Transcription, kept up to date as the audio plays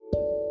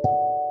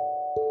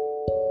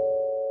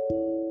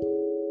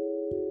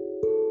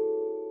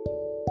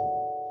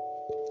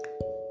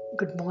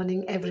Good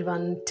morning,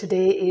 everyone.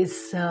 Today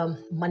is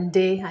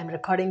Monday. I'm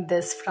recording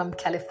this from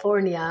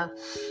California,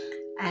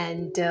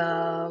 and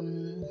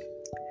the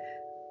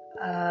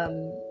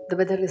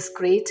weather is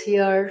great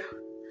here.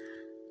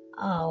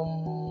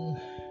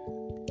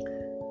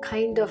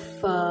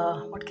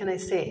 What can I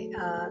say?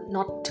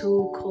 Not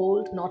too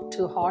cold, not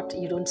too hot.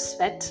 You don't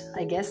sweat,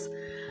 I guess.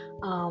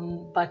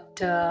 I'm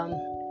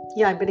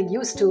getting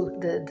used to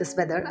this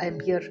weather.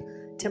 I'm here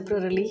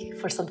temporarily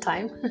for some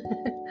time.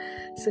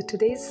 So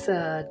today's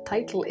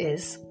title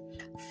is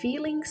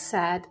Feeling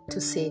Sad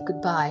to Say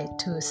Goodbye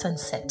to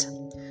Sunset.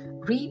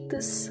 Read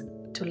this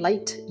to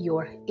light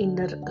your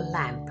inner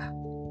lamp.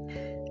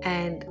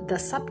 And the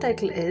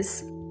subtitle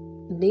is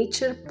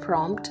Nature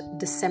Prompt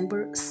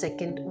December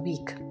 2nd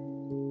week.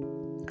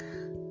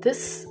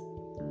 This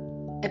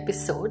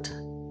episode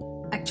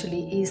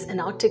actually is an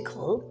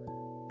article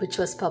which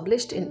was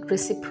published in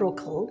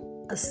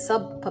Reciprocal, a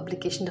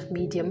sub-publication of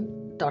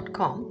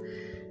Medium.com.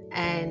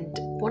 And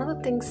one of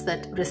the things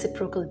that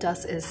Reciprocal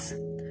does is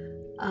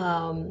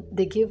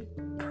they give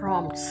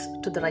prompts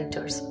to the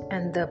writers.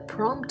 And the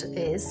prompt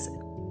is,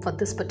 for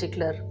this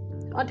particular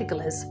article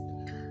is,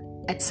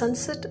 at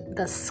sunset,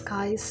 the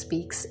sky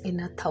speaks in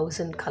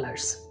 1,000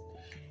 colors.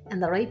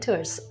 And the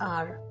writers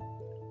are,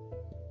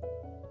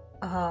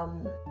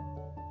 can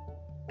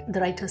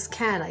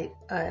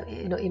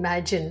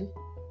imagine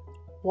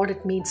what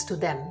it means to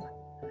them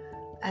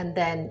and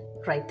then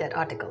write that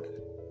article.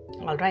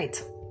 All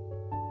right.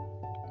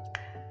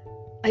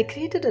 I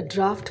created a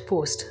draft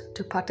post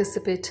to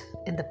participate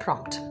in the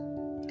prompt.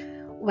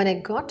 When I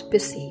got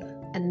busy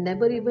and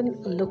never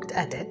even looked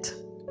at it,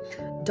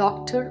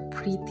 Dr.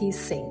 Preeti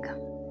Singh,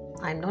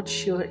 I'm not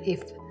sure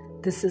if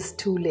this is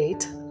too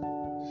late.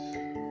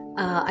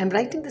 I'm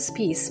writing this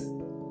piece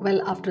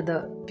well after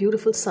the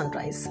beautiful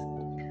sunrise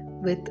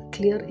with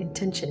clear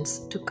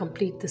intentions to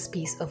complete this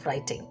piece of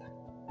writing.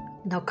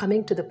 Now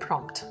coming to the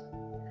prompt.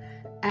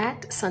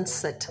 At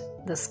sunset,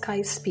 the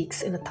sky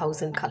speaks in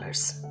 1,000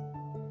 colors.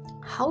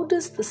 How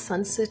does the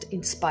sunset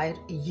inspire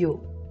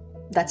you?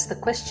 That's the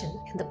question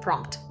in the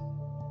prompt.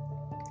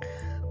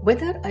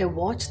 Whether I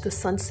watch the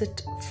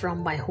sunset from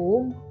my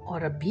home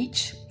or a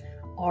beach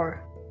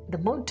or the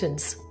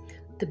mountains,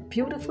 the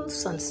beautiful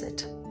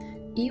sunset,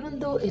 even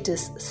though it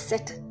is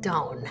set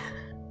down,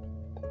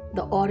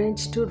 the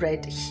orange to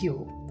red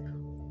hue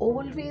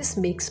always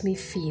makes me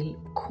feel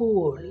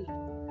cool,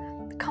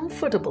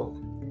 comfortable,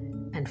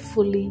 and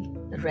fully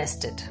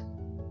rested.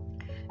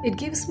 It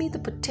gives me the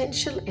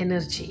potential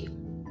energy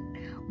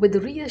with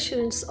the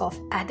reassurance of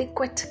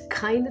adequate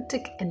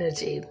kinetic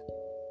energy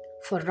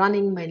for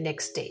running my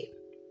next day.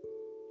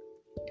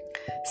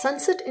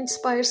 Sunset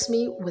inspires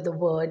me with the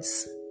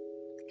words,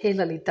 "Hey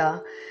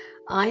Lalita,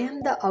 I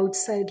am the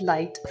outside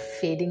light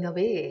fading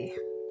away.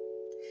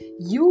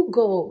 You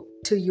go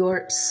to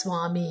your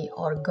Swami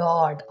or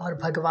God or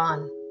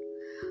Bhagavan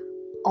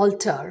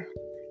altar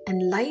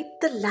and light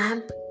the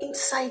lamp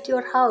inside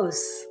your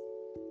house,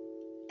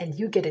 and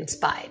you get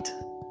inspired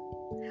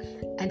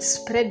and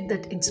spread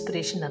that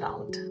inspiration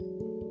around.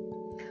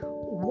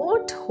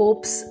 What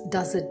hopes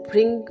does it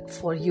bring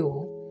for you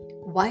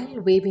while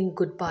waving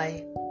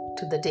goodbye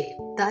to the day?"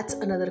 That's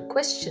another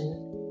question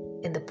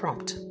in the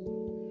prompt.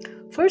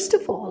 First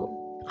of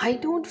all, I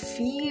don't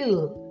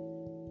feel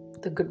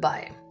the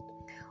goodbye.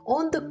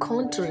 On the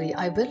contrary,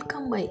 I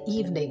welcome my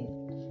evening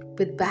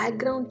with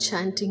background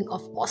chanting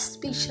of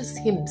auspicious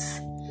hymns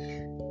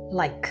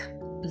like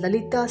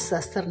Lalita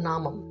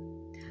Sahasranamam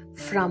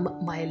from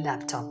my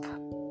laptop.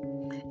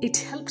 It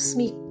helps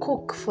me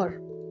cook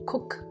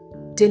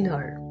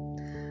dinner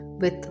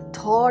with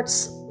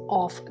thoughts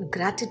of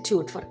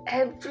gratitude for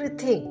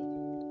everything,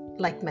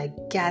 like my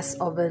gas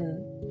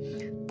oven,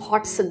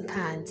 pots and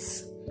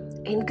pans,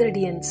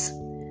 ingredients,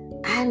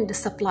 and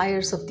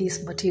suppliers of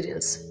these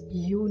materials.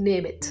 You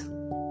name it.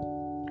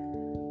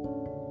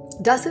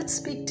 Does it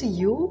speak to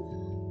you?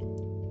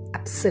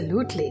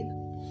 Absolutely.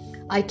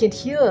 I can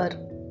hear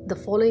the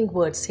following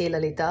words, "Hey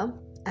Lalita,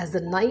 as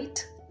the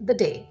night, the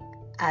day,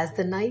 as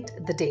the night,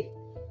 the day.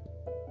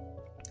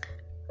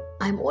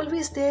 I'm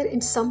always there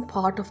in some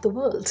part of the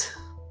world.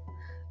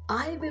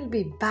 I will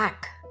be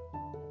back.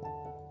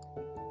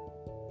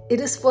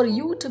 It is for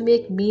you to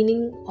make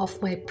meaning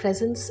of my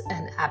presence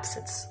and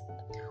absence.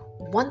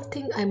 One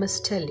thing I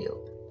must tell you.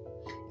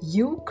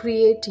 You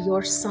create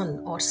your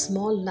sun or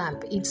small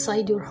lamp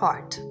inside your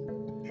heart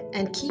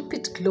and keep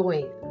it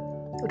glowing,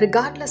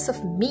 regardless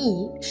of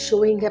me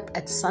showing up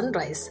at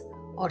sunrise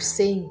or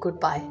saying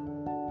goodbye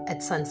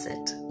at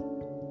sunset.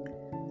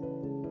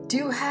 Do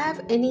you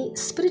have any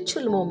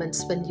spiritual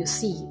moments when you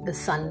see the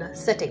sun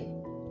setting?"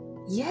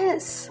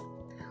 Yes.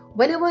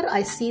 Whenever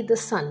I see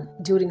the sun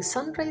during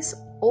sunrise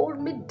or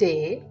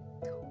midday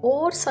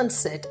or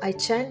sunset, I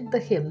chant the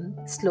hymn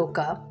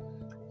sloka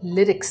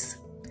lyrics.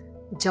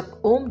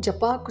 Om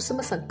Japa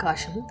Kusuma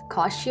Sankasham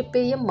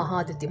Kashyapeyam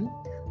Mahaditim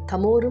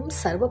Tamorum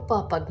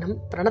Sarvapapagnam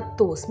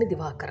Pranattosmi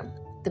Divakaram.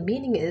 The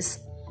meaning is,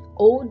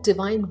 O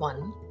Divine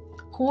One,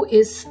 who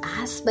is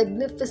as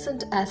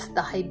magnificent as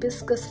the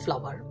hibiscus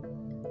flower,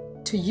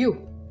 to you,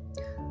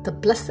 the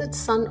blessed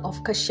son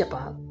of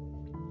Kashyapa,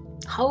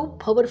 how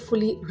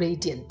powerfully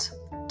radiant,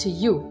 to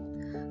you,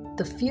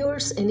 the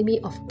fierce enemy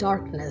of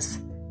darkness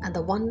and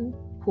the one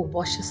who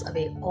washes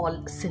away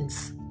all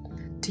sins.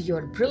 To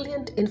your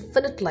brilliant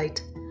infinite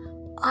light,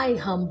 I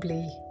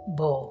humbly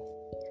bow.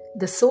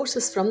 The source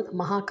is from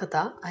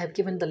Mahakatha. I have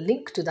given the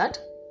link to that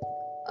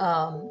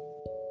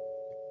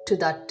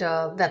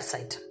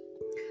website.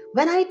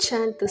 When I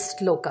chant this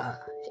sloka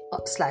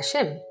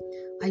 /hymn,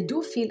 I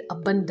do feel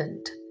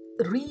abundant,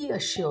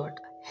 reassured,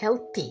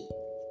 healthy,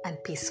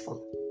 and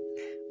peaceful.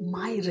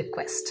 My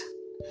request,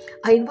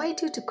 I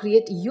invite you to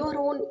create your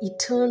own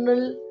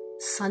eternal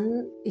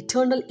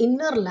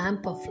inner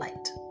lamp of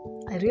light.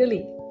 I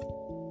really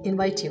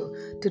invite you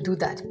to do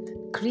that.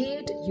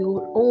 Create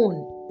your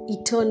own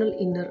eternal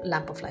inner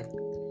lamp of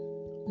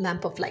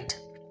light.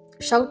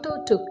 Shout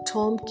out to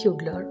Tom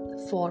Kugler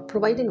for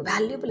providing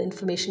valuable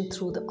information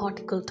through the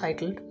article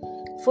titled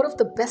 4 of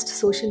the best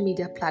social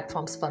media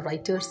platforms for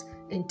writers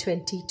in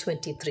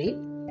 2023.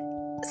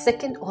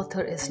 Second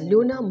author is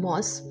Luna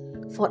Moss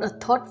for a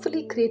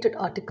thoughtfully created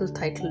article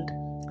titled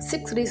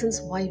 6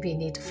 Reasons Why We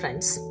Need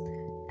Friends.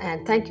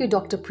 And thank you,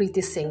 Dr.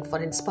 Preeti Singh, for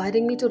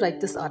inspiring me to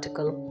write this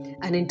article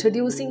and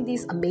introducing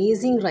these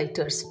amazing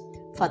writers,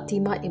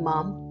 Fatima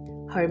Imam,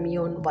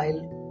 Hermione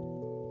Weil,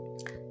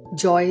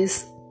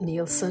 Joyce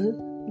Nielsen,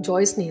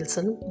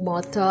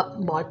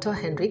 Martha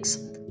Hendricks,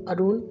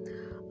 Arun,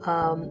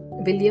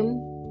 William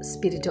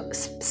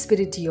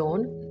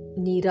Spiridion,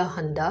 Neera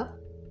Handa,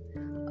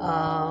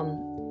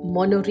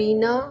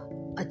 Monorina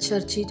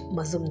Acharjit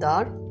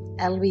Mazumdar,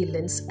 L.V.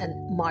 Linz, and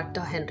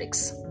Martha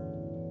Hendricks.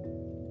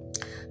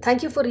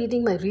 Thank you for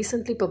reading my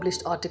recently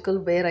published article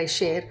where I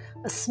share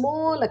a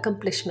small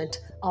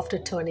accomplishment after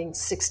turning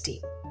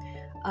 60.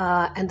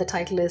 And the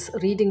title is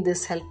Reading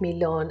This Helped Me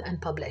Learn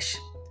and Publish.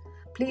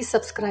 Please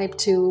subscribe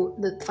to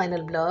the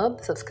final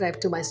blurb, subscribe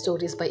to my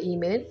stories by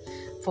email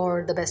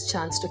for the best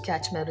chance to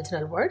catch my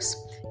original words.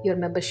 Your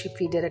membership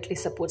fee directly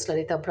supports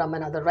Lalita Brahma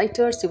and other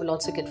writers. You will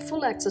also get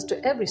full access to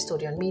every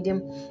story on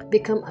Medium.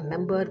 Become a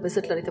member,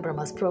 visit Lalita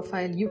Brahma's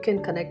profile. You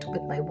can connect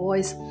with my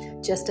voice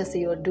just as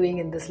you are doing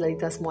in this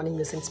Lalita's Morning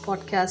Listens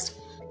podcast.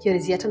 Here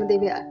is yet another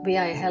way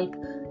I help.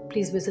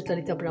 Please visit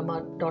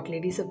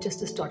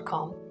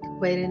lalitabrahma.ladiesofjustice.com,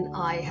 wherein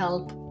I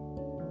help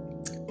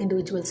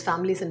individuals,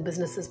 families, and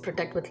businesses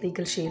protect with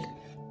Legal Shield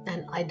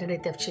and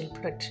Identity Theft Shield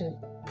protection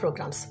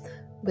programs.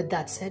 With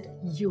that said,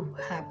 you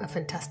have a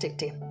fantastic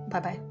day.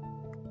 Bye-bye.